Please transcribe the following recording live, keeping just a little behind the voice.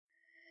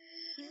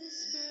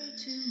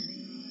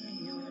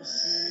me your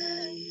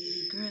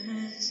secrets,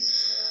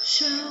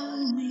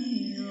 show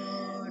me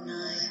your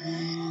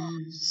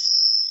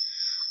nightmares.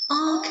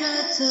 All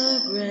cats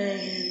are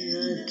gray in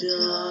the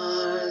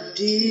dark,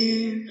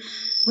 dear,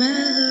 whether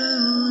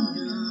or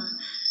not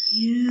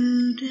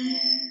you dare.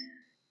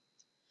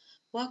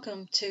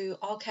 Welcome to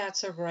All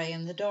Cats Are Gray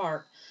in the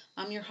Dark.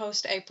 I'm your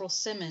host, April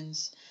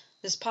Simmons.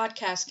 This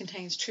podcast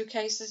contains true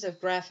cases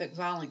of graphic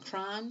violent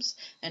crimes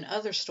and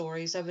other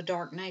stories of a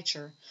dark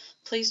nature.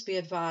 Please be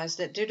advised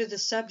that due to the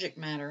subject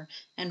matter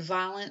and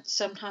violent,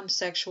 sometimes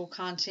sexual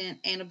content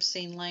and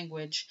obscene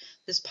language,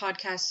 this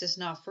podcast is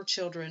not for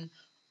children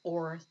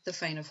or the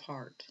faint of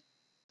heart.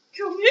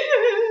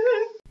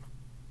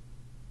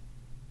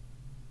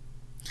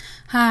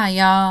 Hi,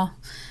 y'all.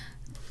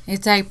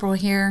 It's April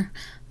here.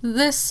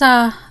 This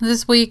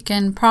week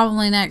and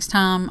probably next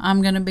time,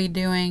 I'm going to be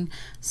doing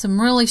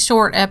some really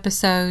short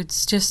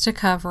episodes just to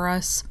cover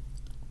us.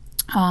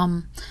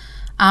 I've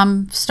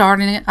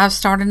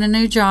started a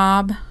new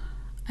job,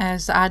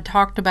 as I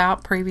talked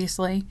about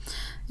previously,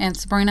 and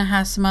Sabrina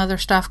has some other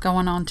stuff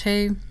going on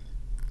too.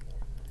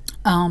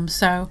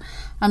 So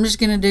I'm just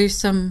going to do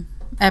some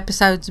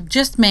episodes of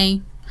just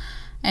me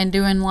and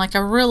doing like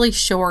a really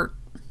short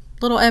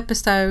little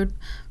episode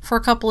for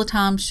a couple of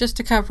times just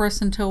to cover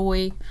us until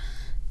we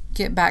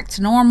get back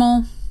to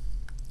normal.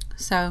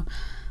 So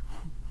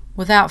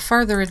without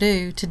further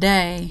ado,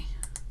 today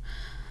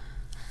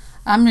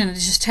I'm going to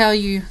just tell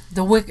you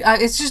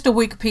it's just a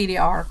Wikipedia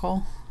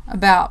article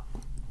about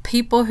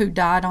people who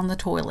died on the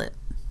toilet.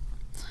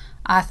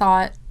 I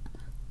thought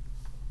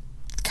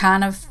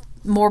kind of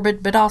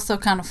morbid but also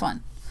kind of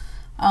fun.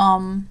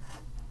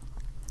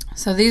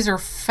 So these are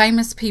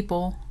famous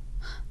people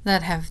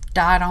that have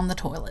died on the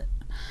toilet.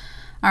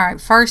 Alright,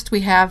 first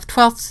we have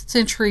 12th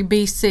century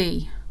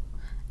BC,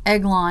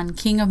 Eglon,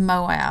 king of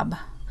Moab,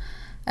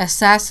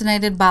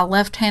 assassinated by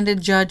left-handed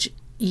judge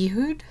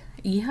Ehud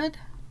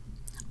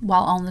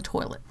while on the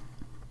toilet.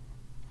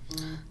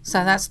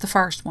 So that's the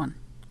first one.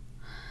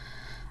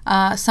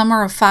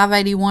 Summer of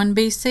 581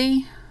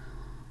 BC,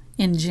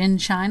 in Jin,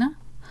 China,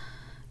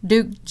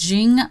 Duke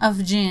Jing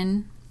of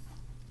Jin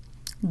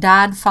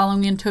died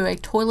falling into a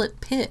toilet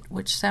pit,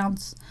 which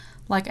sounds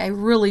like a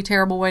really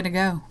terrible way to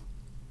go.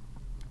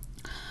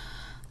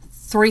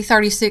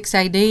 336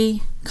 AD,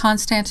 in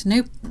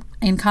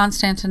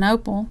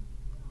Constantinople,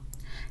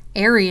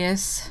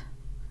 Arius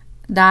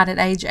died at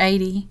age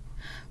 80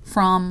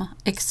 from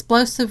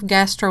explosive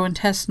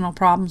gastrointestinal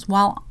problems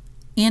while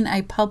in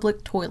a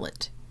public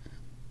toilet.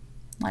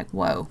 Like,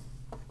 whoa.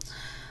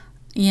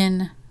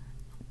 In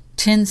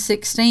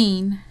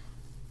 1016,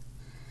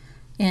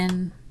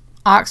 in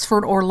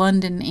Oxford or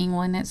London,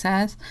 England, it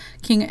says,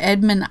 King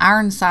Edmund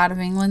Ironside of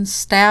England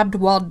stabbed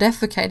while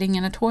defecating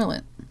in a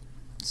toilet.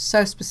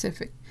 So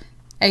specific.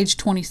 Age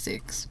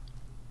 26.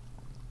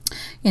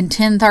 In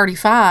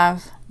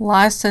 1035,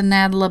 Lysa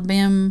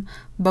Nadlabim,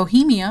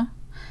 Bohemia,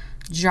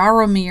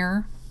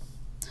 Jaromir,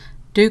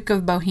 Duke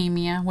of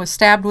Bohemia, was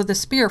stabbed with a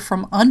spear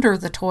from under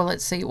the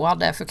toilet seat while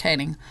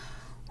defecating.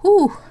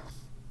 Whew.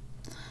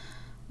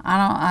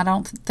 I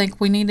don't think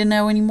we need to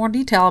know any more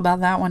detail about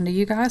that one, do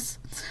you guys?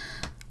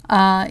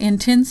 In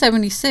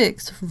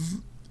 1076,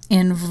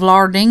 in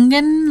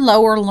Vlardingen,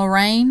 Lower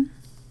Lorraine,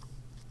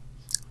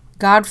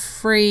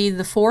 Godfrey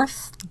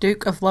IV,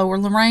 Duke of Lower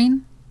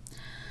Lorraine,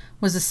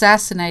 was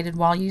assassinated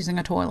while using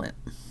a toilet.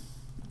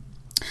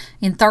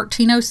 In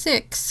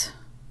 1306,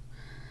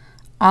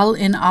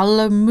 in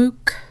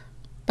Olomouc,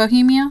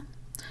 Bohemia,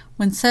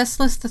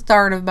 Wenceslas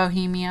III of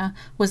Bohemia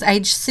was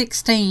aged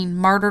 16,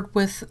 murdered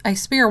with a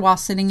spear while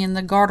sitting in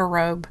the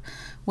garderobe,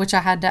 which I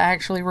had to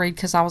actually read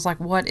because I was like,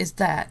 what is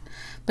that?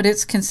 But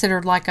it's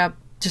considered like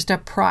just a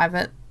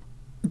private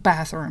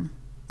bathroom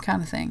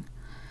kind of thing.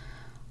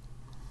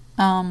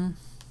 In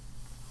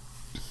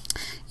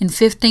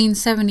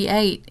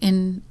 1578,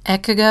 in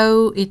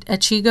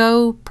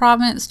Echigo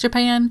province,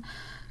 Japan,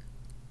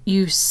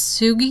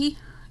 Uesugi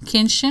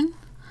Kenshin,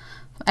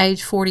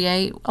 age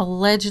 48,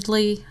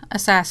 allegedly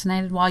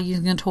assassinated while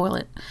using a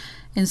toilet.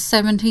 In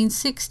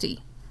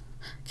 1760,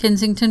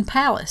 Kensington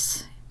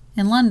Palace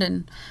in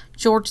London,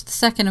 George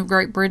II of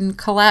Great Britain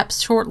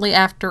collapsed shortly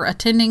after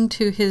attending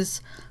to his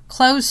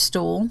clothes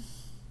stool,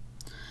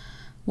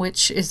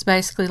 which is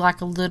basically like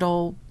a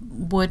little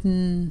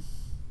wooden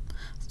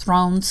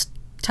throne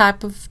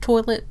type of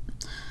toilet.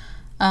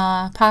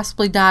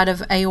 Possibly died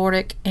of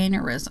aortic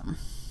aneurysm.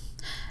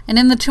 And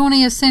in the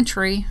 20th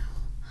century,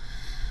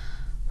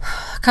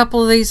 a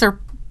couple of these are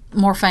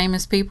more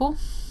famous people.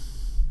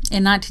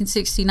 In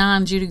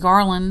 1969, Judy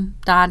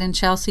Garland died in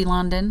Chelsea,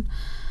 London,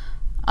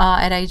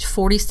 at age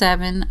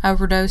 47,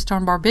 overdosed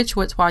on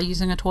barbiturates while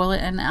using a toilet,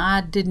 and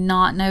I did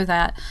not know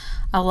that.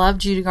 I love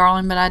Judy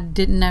Garland, but I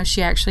didn't know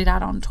she actually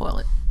died on a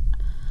toilet.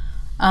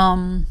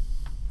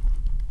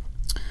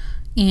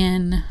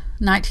 In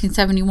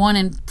 1971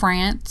 in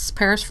France,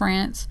 Paris,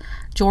 France,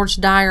 George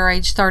Dyer,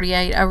 age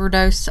 38,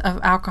 overdose of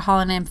alcohol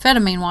and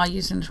amphetamine while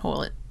using the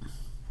toilet.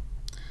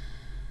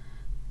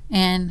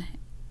 And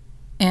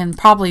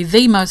probably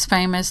the most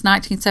famous,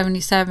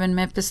 1977,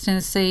 Memphis,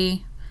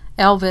 Tennessee,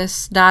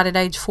 Elvis died at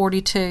age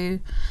 42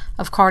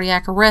 of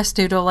cardiac arrest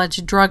due to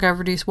alleged drug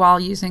overdose while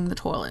using the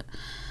toilet.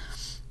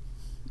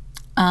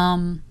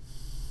 And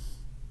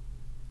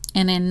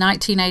in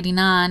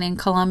 1989, in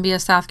Columbia,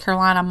 South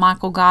Carolina,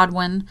 Michael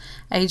Godwin,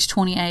 age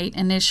 28,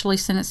 initially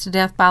sentenced to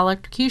death by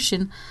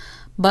electrocution,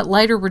 but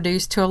later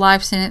reduced to a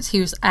life sentence. He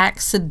was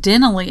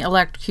accidentally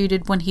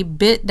electrocuted when he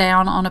bit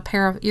down on a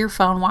pair of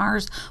earphone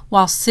wires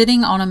while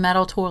sitting on a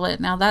metal toilet.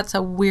 Now, that's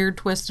a weird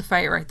twist of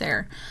fate right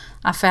there.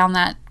 I found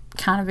that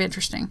kind of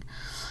interesting.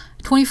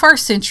 21st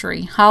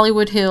century,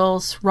 Hollywood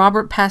Hills,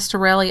 Robert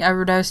Pastorelli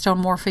overdosed on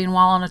morphine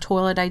while on a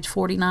toilet, age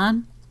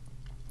 49.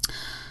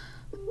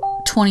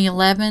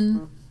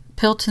 2011,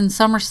 Pilton,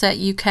 Somerset,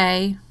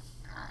 UK,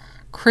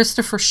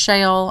 Christopher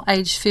Shale,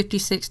 age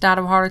 56, died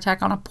of a heart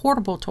attack on a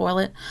portable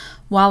toilet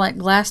while at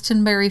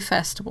Glastonbury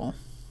Festival.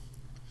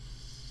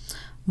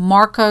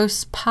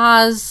 Marcos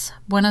Paz,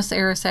 Buenos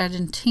Aires,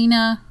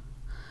 Argentina.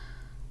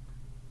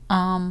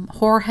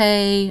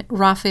 Jorge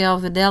Rafael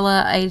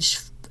Videla, age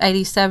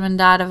 87,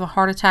 died of a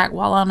heart attack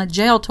while on a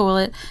jail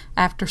toilet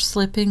after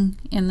slipping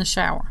in the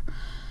shower.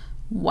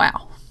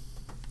 Wow.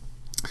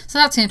 So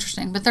that's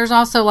interesting. But there's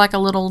also like a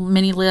little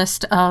mini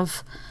list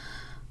of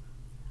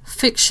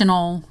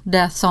fictional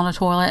deaths on a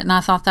toilet, and I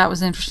thought that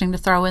was interesting to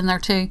throw in there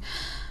too.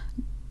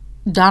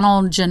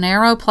 Donald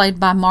Gennaro, played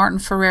by Martin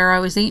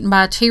Ferrero, is eaten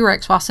by a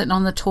T-Rex while sitting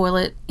on the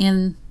toilet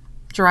in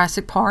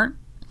Jurassic Park.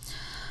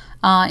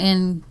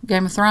 In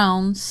Game of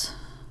Thrones,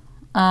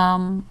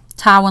 Tywin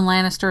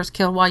Lannister is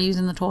killed while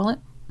using the toilet.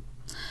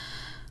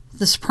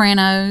 The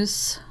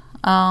Sopranos,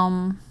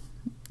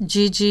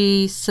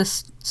 Gigi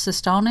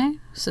Sistone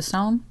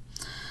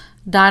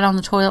died on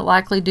the toilet,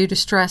 likely due to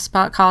stress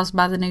caused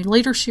by the new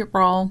leadership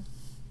role.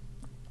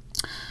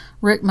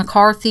 Rick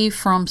McCarthy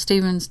from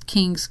Stephen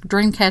King's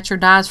Dreamcatcher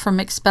dies from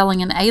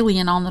expelling an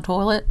alien on the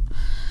toilet.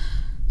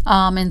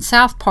 In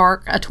South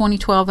Park, a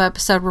 2012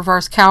 episode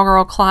reversed,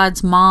 Cowgirl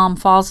Clyde's mom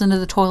falls into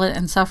the toilet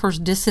and suffers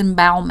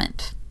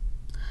disembowelment.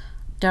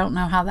 Don't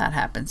know how that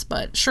happens,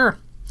 but sure,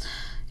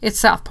 it's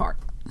South Park.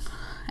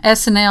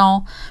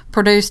 SNL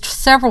produced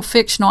several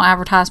fictional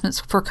advertisements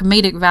for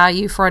comedic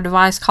value for a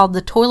device called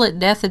the Toilet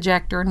Death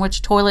Ejector, in which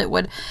a toilet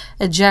would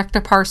eject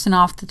a person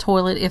off the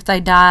toilet if they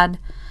died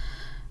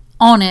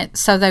on it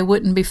so they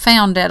wouldn't be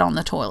found dead on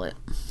the toilet.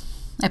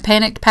 A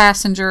panicked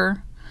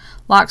passenger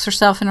locks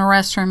herself in a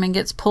restroom and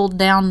gets pulled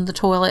down the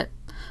toilet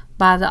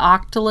by the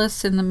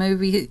octopus in the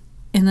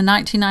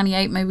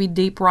 1998 movie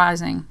Deep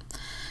Rising.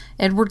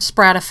 Edward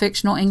Spratt, a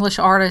fictional English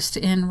artist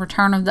in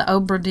Return of the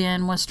Obra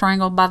Dinn, was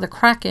strangled by the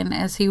Kraken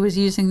as he was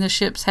using the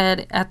ship's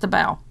head at the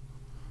bow.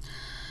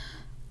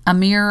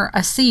 Amir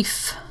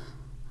Asif,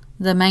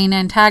 the main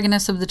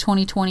antagonist of the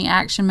 2020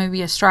 action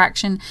movie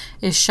Extraction,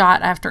 is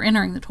shot after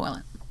entering the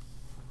toilet.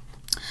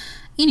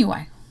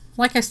 Anyway,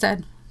 like I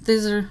said,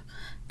 these are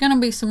going to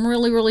be some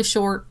really, really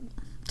short,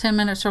 10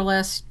 minutes or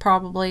less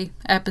probably,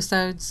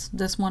 episodes.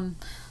 This one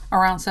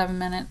around 7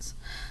 minutes.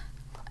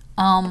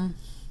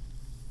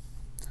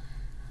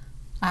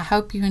 I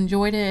hope you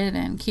enjoyed it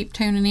and keep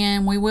tuning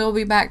in. We will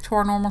be back to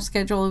our normal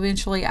schedule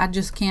eventually. I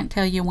just can't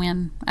tell you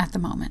when at the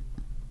moment.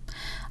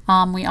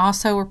 We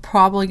also are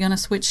probably going to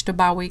switch to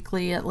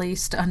bi-weekly at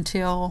least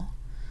until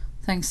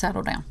things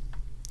settle down.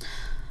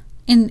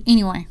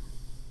 Anyway,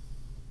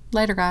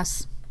 later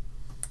guys.